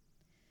day.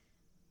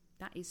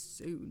 That is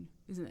soon,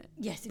 isn't it?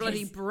 Yes, it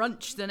Bloody is.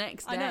 brunch the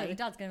next day. I know, the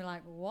dad's going to be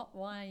like, what?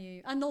 Why are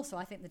you... And also,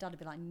 I think the dad would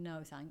be like,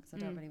 no, thanks. I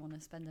don't really want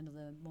to spend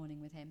another morning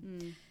with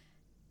him.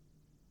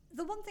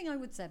 The one thing I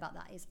would say about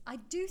that is I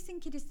do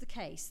think it is the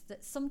case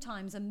that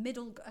sometimes a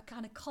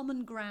kind of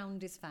common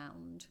ground is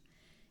found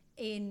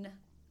in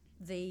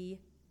the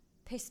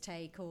piss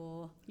take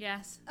or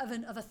Yes. of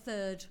a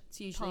third It's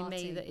usually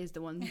party. me that is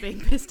the one being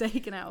piss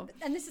taken out.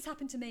 And this has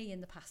happened to me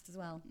in the past as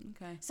well.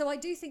 Okay. So I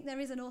do think there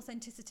is an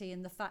authenticity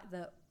in the fact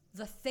that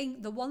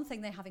the one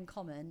thing they have in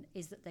common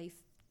is that they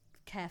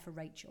care for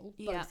Rachel,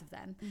 both of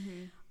them,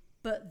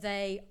 but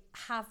they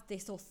have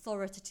this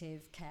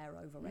authoritative care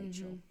over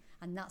Rachel,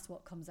 and that's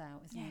what comes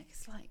out, isn't it?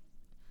 It's like,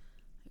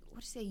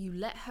 what do you say? You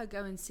let her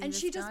go and see And this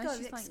she just guy? goes,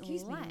 She's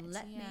 "Excuse me, like,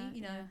 let me,"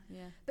 you know.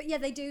 Yeah. But yeah,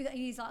 they do. And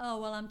he's like,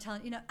 "Oh well, I'm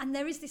telling you know," and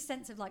there is this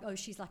sense of like, "Oh,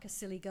 she's like a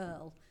silly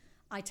girl.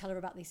 I tell her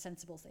about these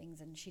sensible things,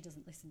 and she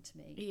doesn't listen to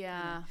me."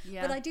 Yeah.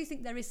 But I do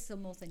think there is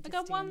some authenticity.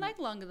 I got one in leg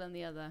longer than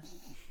the other.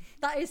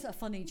 That is a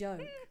funny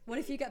joke. What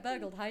if you get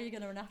burgled? How are you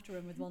going to run after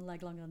him with one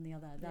leg longer than the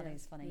other? That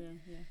is funny.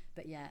 Yeah.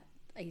 But yeah,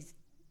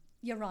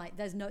 you're right.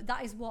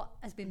 That is what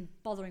has been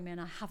bothering me,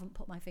 and I haven't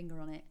put my finger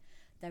on it.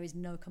 there is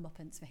no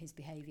comeuppance for his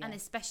behaviour. And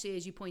especially,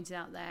 as you pointed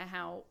out there,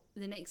 how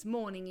the next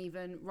morning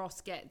even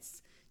Ross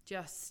gets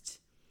just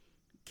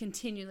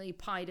continually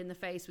pied in the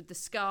face with the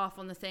scarf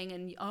on the thing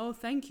and, oh,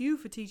 thank you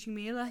for teaching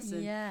me a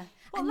lesson. Yeah.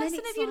 What And then lesson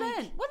it's have you like-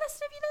 learned? What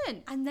lesson have you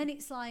learned? And then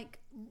it's like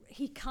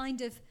he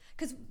kind of,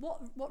 because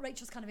what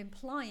Rachel's kind of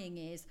implying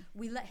is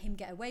we let him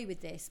get away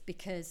with this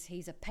because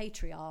he's a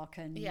patriarch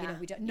and you know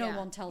no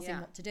one tells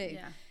him what to do.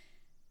 Yeah.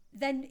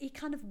 Then he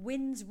kind of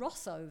wins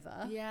Ross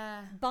over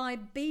Yeah. by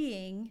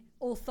being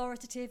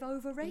authoritative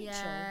over Rachel.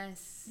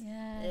 Yes.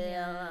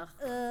 Yeah.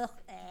 Ugh.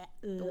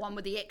 The one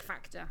with the ick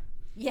factor.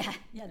 Yeah.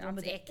 The one That's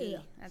with the icky.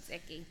 ugh. That's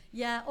icky.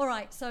 Yeah. All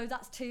right. So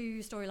that's 2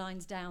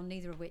 storylines down,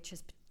 neither of which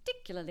has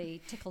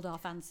particularly tickled our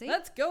fancy.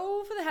 Let's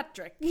go for the hat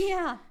trick.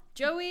 Yeah.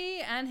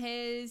 Joey and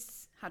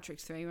his hat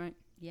trick's 3, right?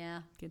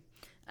 Yeah. Good.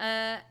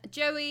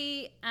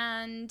 Joey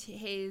and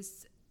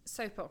his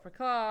soap opera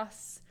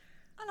class.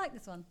 I like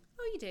this one.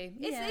 Oh, you do?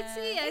 Yeah,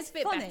 It's a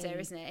bit funny. better,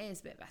 isn't it? It is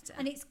a bit better.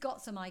 And it's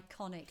got some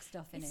iconic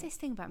stuff in it's it. this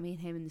thing about me and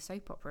him in the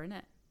soap opera, isn't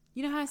it?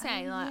 You know how I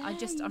say, Oh, like, yeah,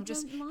 I'm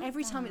just you don't like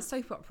every time that. it's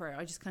soap opera,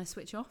 I just kind of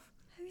switch off.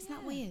 Oh, Isn't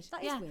that yeah. weird? That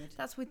is yeah, weird.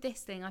 that's with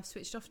this thing. I've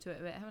switched off to it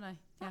a bit, haven't I?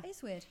 That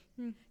is weird.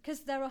 Hmm. Because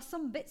there are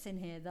some bits in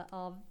here that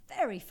are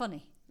very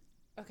funny.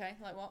 Okay,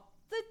 like what?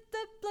 The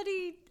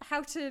bloody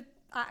how to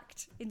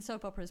act in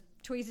soap operas.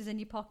 Tweezers in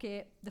your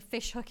pocket, the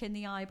fish hook in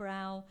the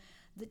eyebrow,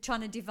 the trying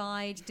to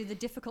divide, do the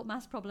difficult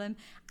maths problem.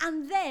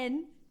 And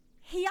then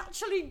he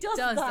actually does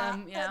that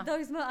them, yeah. at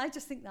those moments. I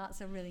just think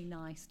that's a really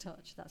nice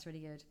touch. That's really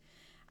good.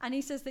 And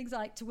he says things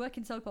like, to work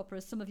in soap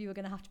operas, some of you are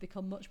going to have to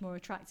become much more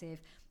attractive.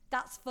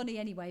 That's funny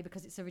anyway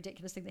because it's a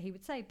ridiculous thing that he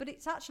would say, but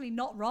it's actually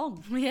not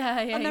wrong. Yeah.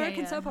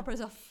 American soap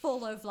operas are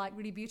full of like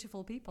really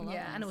beautiful people, aren't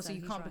Yeah, they? and also So you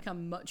he's can't right.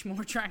 become much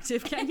more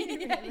attractive, can you?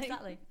 Yeah, really?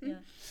 exactly.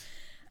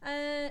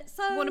 Yeah.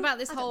 So What about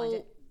this I don't mind whole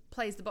it.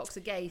 plays the boxer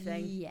gay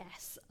thing?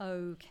 Yes.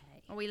 Okay.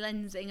 Are we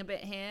lensing a bit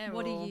here?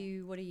 What or? are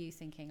you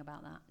thinking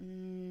about that?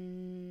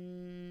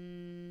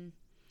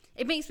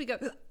 It makes me go.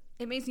 "Ugh."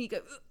 It makes me go.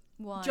 "Ugh."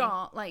 Why?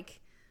 Jar, like,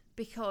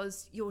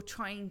 because you're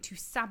trying to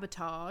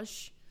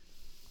sabotage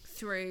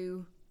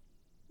through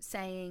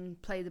saying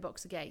play the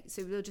boxer gay.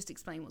 So we'll just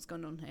explain what's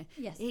going on here.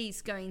 Yes.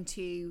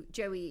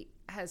 Joey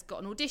has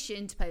got an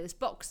audition to play this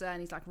boxer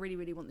and he's like, really,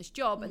 really want this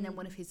job. And then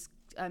one of his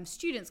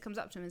students comes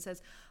up to him and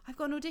says, I've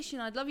got an audition,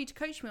 I'd love you to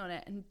coach me on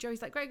it. And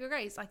Joey's like, great.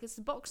 It's like, it's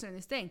the boxer in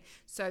this thing.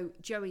 So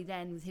Joey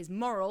then, with his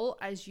moral,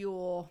 as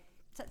your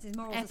Sets his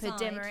morals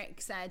epidemic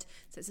said,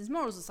 sets his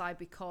morals aside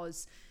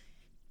because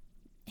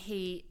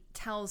he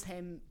tells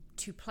him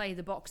to play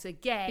the boxer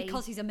gay.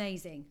 because he's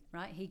amazing,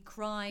 right? He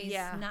cries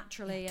Yeah.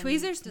 naturally. And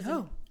Tweezers? does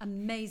No. an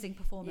amazing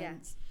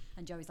performance.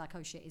 And Joey's like,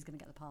 oh shit, he's going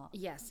to get the part.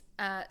 Yes.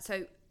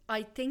 So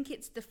I think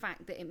it's the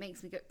fact that it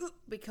makes me go, "Ugh,"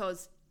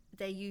 because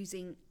they're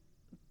using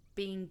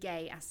being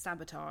gay as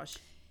sabotage.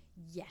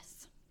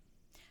 Yes.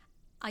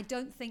 I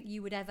don't think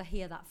you would ever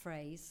hear that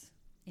phrase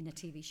in a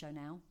TV show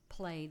now,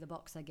 play the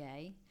boxer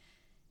gay.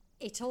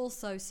 It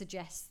also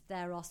suggests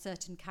there are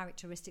certain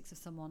characteristics of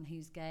someone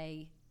who's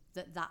gay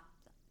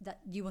that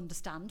you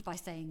understand by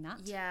saying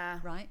that. Yeah.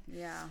 Right?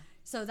 Yeah.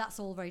 So that's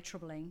all very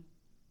troubling.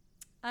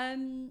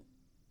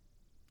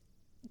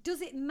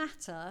 Does it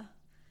matter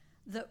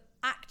that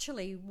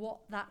actually what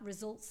that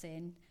results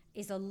in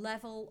is a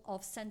level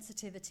of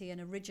sensitivity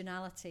and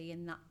originality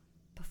in that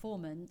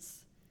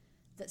performance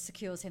that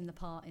secures him the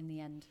part in the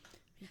end?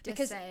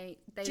 Because they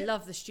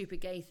love the stupid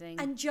gay thing.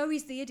 And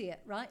Joey's the idiot,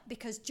 right?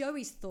 Because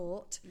Joey's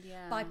thought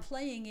Yeah. by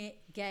playing it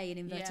gay in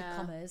inverted Yeah,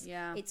 commas,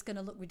 yeah. it's going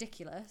to look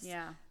ridiculous.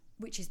 Yeah.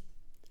 Which is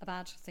a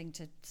bad thing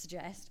to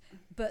suggest.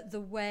 But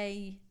the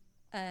way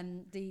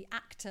the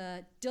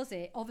actor does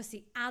it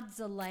obviously adds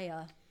a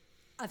layer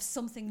of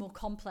something more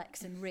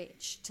complex and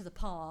rich to the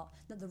part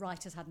that the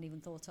writers hadn't even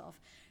thought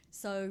of.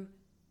 So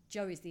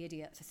Joey's the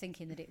idiot for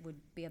thinking that it would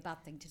be a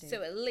bad thing to do.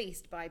 So at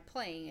least by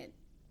playing it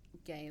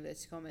gay in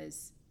inverted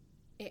commas,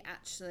 it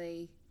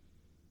actually,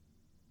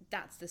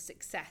 that's the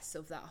success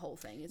of that whole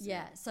thing, isn't it?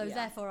 Yeah, so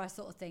therefore I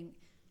sort of think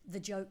the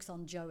joke's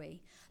on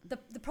Joey.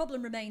 The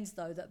problem remains,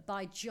 though, that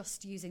by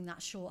just using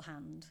that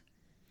shorthand,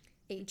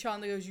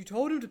 Chandler goes, you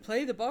told him to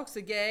play the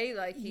boxer gay.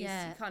 Like, he's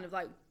Yeah. kind of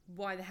like,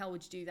 why the hell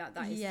would you do that?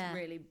 That is Yeah.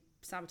 really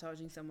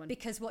sabotaging someone.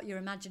 because what you're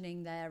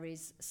imagining there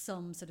is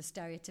some sort of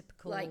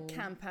stereotypical... Like,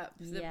 camp up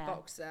the Yeah.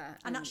 boxer.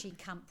 And actually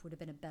camp would have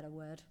been a better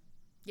word,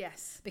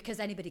 yes. because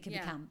anybody can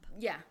Yeah. be camp.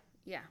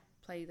 Yeah.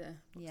 Play the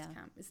boxer Yeah.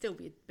 camp. It'd still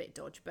be a bit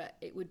dodge, but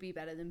it would be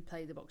better than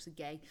play the boxer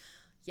gay.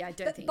 Yeah, I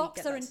don't But think you'd get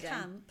boxer that and today.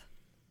 camp,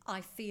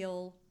 I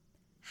feel,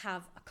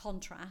 have a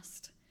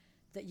contrast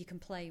that you can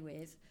play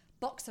with.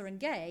 Boxer and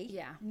gay,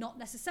 Yeah. not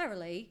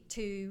necessarily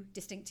two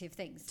distinctive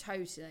things.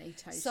 Totally.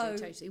 So-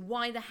 Totally.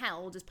 Why the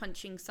hell does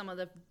punching some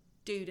other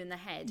dude in the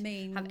head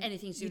Mean have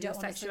anything to do you with your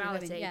don't want to sleep with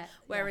women? sexuality? Yeah,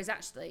 Whereas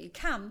actually,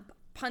 Camp,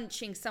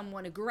 punching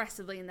someone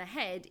aggressively in the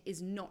head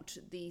is not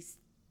the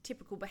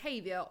typical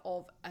behaviour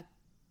of a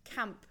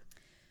camp.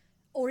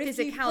 or if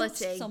you punch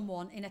Physicality.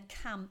 someone in a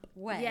camp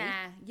way,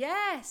 Yeah.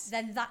 Yes.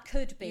 then that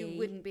could be... You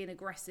wouldn't be an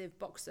aggressive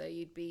boxer.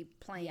 You'd be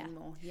playing Yeah.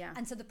 more. Yeah.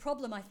 And so the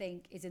problem, I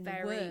think, is in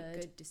Very the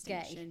word good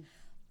distinction. gay,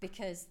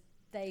 because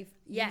they've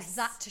Yes. used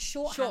that to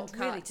shorthand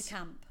really Shortcut. to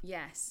camp.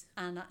 Yes.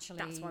 And actually,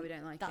 That's why we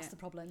don't like that's it. the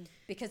problem,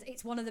 because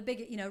it's one of the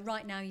big.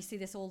 Right now you see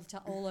this all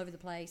all over the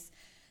place.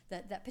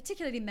 That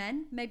particularly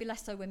men, maybe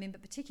less so women,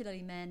 but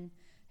particularly men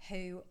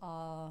who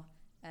are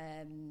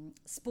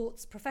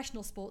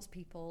professional sports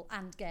people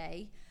and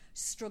gay,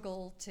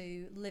 struggle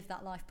to live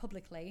that life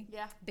publicly.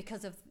 Yeah.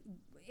 Because of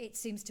it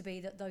seems to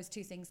be that those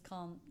two things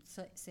can't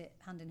sit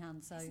hand in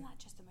hand. So Isn't that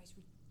just the most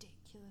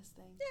ridiculous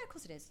thing? yeah, of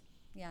course it is.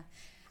 Yeah,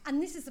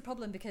 and this is the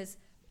problem, because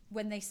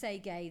when they say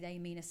gay, they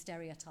mean a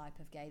stereotype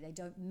of gay. They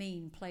don't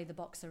mean play the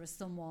boxer as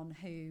someone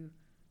who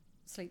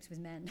sleeps with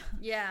men.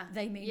 Yeah.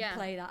 They mean Yeah.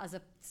 play that as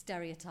a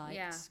stereotype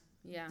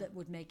Yeah. that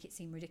would make it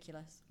seem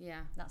ridiculous.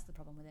 Yeah. That's the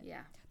problem with it.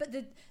 Yeah. But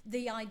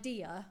the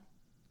idea,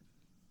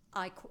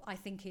 I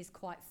think, is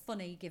quite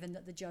funny, given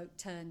that the joke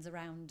turns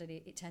around and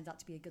it turns out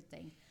to be a good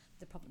thing.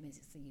 The problem is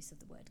it's the use of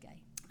the word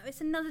gay.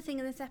 It's another thing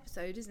in this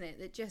episode, isn't it?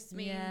 That just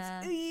means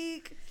Yeah.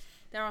 eek.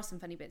 There are some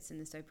funny bits in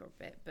the soap opera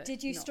bit, but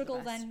Did you not the struggle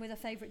best. then with a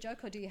favourite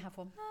joke, or do you have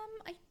one?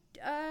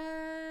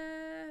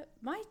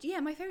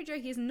 My favorite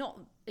joke is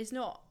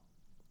not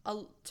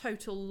a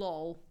total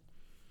lol.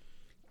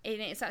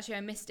 And it's actually,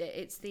 I missed it.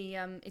 It's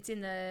it's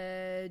in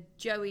the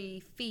Joey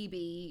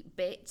Phoebe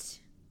bit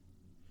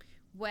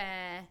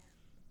where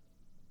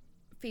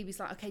Phoebe's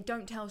like, okay,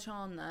 don't tell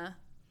Chandler,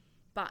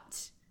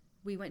 but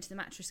we went to the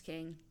Mattress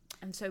King,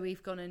 and so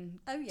we've gone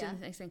and done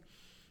the next thing.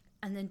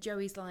 And then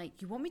Joey's like,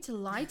 you want me to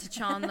lie to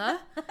Chandler?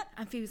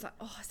 And Phoebe's like,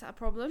 oh, is that a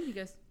problem? He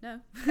goes, no.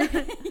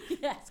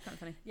 Yes. It's kind of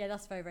funny. Yeah,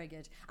 that's very, very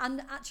good.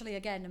 And actually,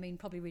 again, I mean,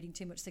 probably reading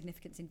too much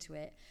significance into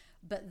it,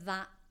 but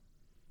that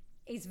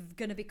is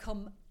going to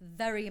become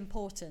very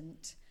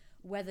important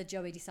whether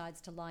Joey decides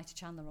to lie to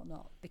Chandler or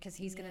not, because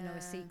he's going to know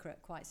a secret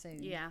quite soon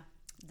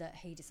that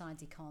he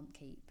decides he can't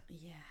keep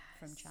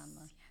from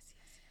Chandler. Yes.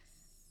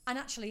 And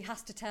actually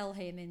has to tell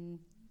him in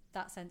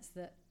that sense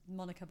that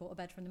Monica bought a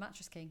bed from the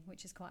Mattress King,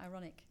 which is quite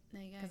ironic,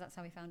 There you go. because that's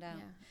how he found out.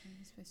 Yeah,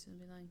 he's supposed to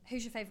be lying.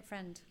 Who's your favourite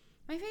friend?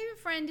 My favourite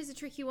friend is a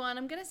tricky one.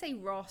 I'm going to say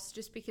Ross,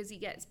 just because he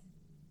gets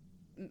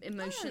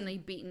emotionally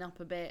beaten up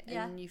a bit,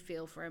 and you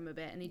feel for him a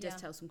bit, and he does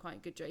tell some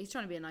quite good jokes. He's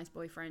trying to be a nice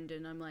boyfriend,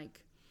 and I'm like,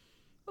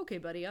 okay,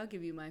 buddy, I'll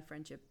give you my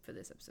friendship for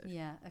this episode.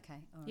 Yeah, okay.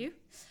 All right. You?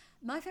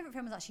 My favourite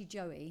friend was actually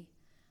Joey.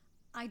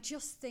 I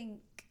just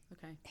think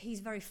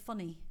he's very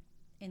funny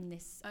in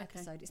this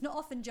episode. It's not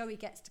often Joey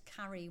gets to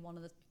carry one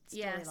of the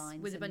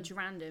storylines. With a bunch of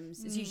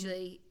randoms. It's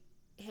usually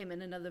him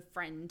and another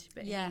friend,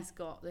 but he's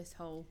got this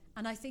whole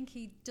and I think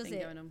he does thing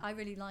it. going on. I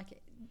really like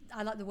it.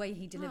 I like the way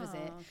he delivers it.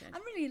 Okay. And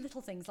really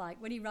little things like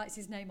when he writes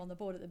his name on the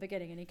board at the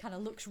beginning and he kind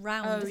of looks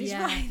round as he's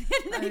yeah. writing.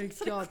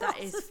 Oh god, that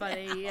is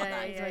funny.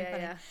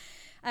 Yeah.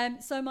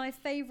 So my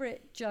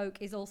favourite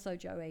joke is also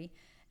Joey.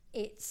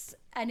 It's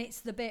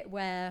the bit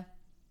where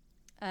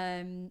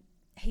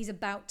he's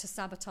about to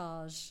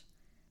sabotage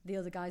the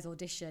other guy's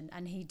audition,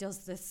 and he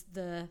does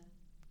the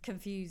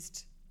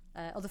confused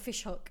or the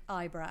fishhook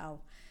eyebrow.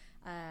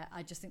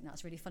 I just think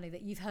that's really funny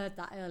that you've heard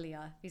that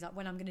earlier. He's like,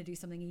 when I'm going to do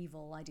something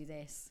evil, I do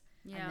this.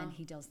 Yeah. And then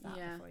he does that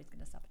before he's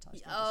going to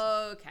sabotage the audition.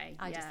 Oh, okay.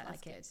 I just that's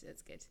like it. Good.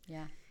 That's good.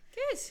 Yeah.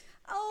 Good.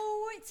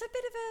 Oh, it's a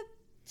bit of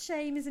a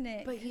shame, isn't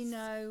it? But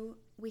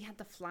we had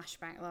the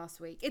flashback last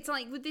week. It's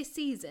like with this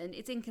season,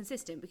 it's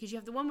inconsistent because you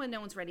have the one where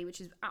no one's ready,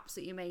 which is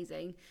absolutely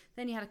amazing.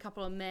 Then you had a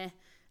couple of meh,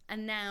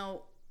 and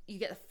now you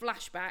get the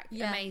flashback,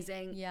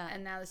 amazing. Yeah.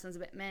 And now this one's a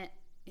bit meh.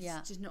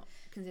 It's just not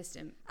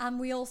consistent. And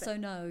we also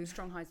know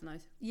strong highs and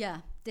lows.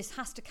 Yeah, this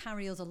has to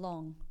carry us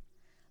along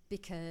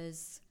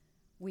because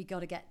we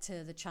got to get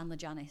to the Chandler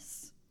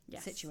Janice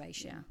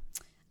situation. Yeah.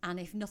 And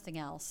if nothing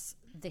else,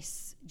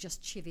 this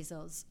just chivies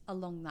us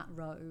along that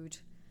road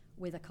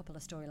with a couple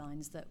of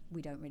storylines that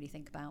we don't really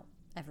think about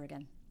ever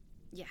again.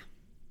 Yeah.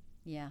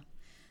 Yeah.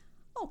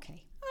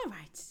 Okay. All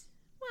right.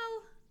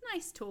 Well,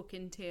 nice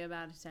talking to you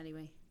about it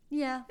anyway.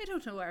 Yeah. I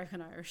don't know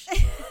American Irish.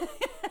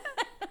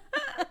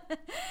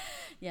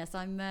 Yes,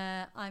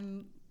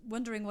 I'm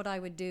wondering what I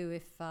would do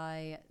if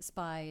I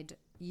spied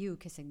you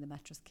kissing the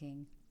Mattress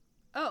King.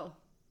 Oh.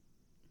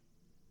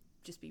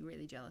 Just be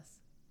really jealous.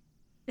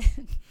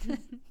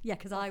 Yeah,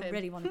 because I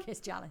really want to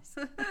kiss Janice.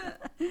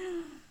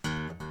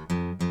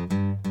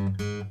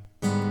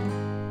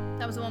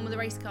 That was the one with the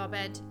race car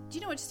bed. Do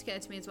you know what just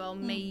occurred to me as well?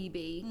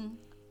 Maybe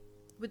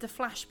with the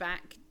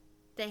flashback,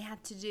 they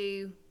had to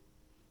do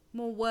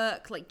more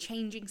work, like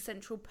changing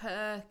Central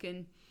Perk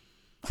and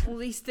all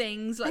these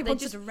things. Like they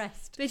wanted to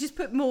rest. They just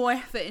put more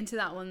effort into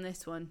that one.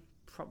 This one,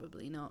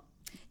 probably not.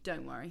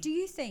 Don't worry. Do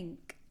you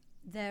think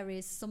there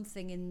is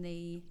something in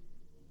the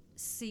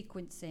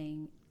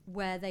sequencing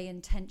where they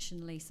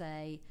intentionally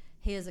say,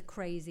 here's a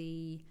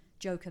crazy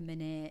Joker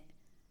minute,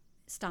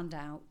 stand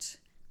out,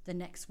 the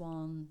next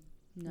one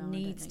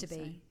needs to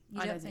be?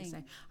 I don't think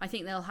so. I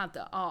think they'll have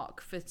the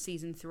arc for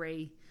season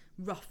 3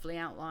 roughly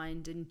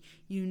outlined, and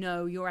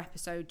your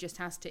episode just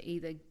has to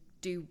either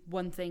do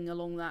one thing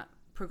along that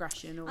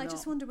progression or not. I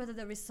just wonder whether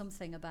there is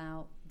something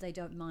about they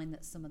don't mind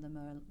that some of them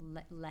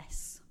are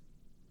less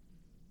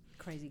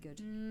crazy good.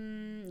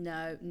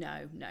 No,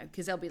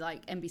 because they'll be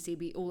like, NBC will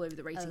be all over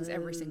the ratings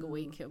every single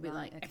week. It'll be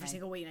like, every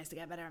single week needs to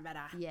get better and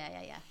better. Yeah,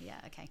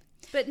 okay.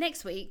 But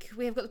next week,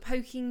 we have got the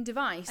poking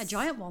device. A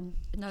giant one,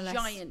 no less.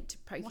 Giant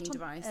poking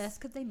device. What on earth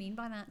could they mean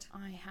by that?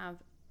 I have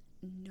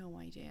no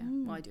idea.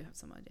 Well, I do have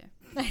some idea.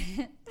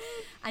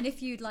 And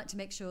if you'd like to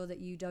make sure that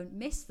you don't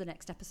miss the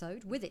next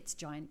episode with its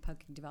giant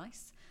poking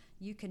device,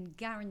 you can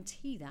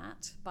guarantee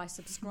that by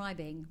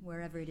subscribing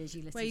wherever it is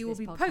you listen to this podcast. Where you will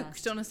be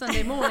poked on a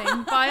Sunday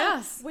morning by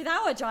us. With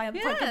our giant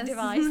poking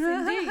device,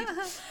 indeed.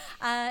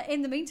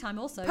 In the meantime,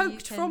 also...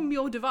 Poked from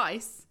your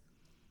device.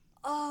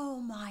 Oh,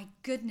 my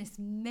goodness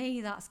me,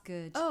 that's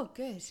good. Oh,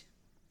 good.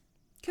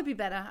 Could be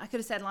better. I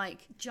could have said,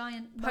 like...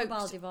 Giant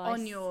mobile device.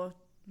 On your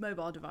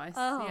mobile device.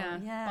 Oh,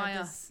 yeah. By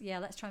us. Yeah,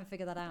 let's try and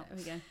figure that out. There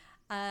we go.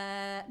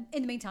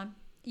 In the meantime,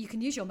 you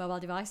can use your mobile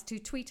device to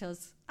tweet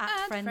us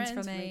at Friends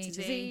from A to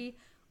Z,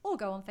 or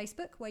go on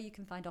Facebook, where you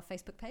can find our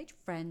Facebook page,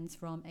 Friends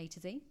from A to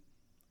Z.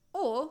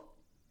 Or,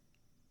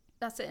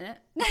 that's it, innit?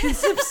 You can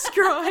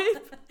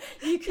subscribe.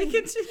 you can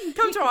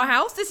come to our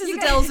house. This is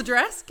Adele's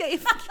address.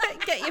 Get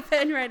your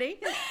pen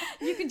ready.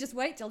 You can just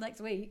wait till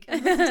next week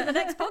and listen to the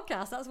next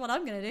podcast. That's what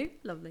I'm going to do.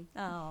 Lovely.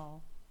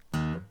 Oh.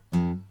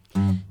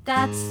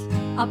 That's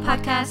our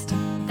podcast.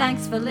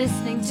 Thanks for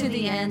listening to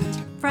the end.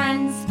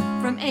 Friends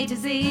from A to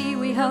Z,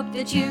 we hope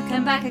that you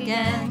come back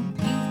again.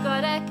 You've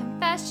got a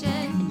confession.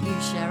 And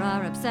you share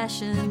our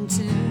obsession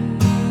too.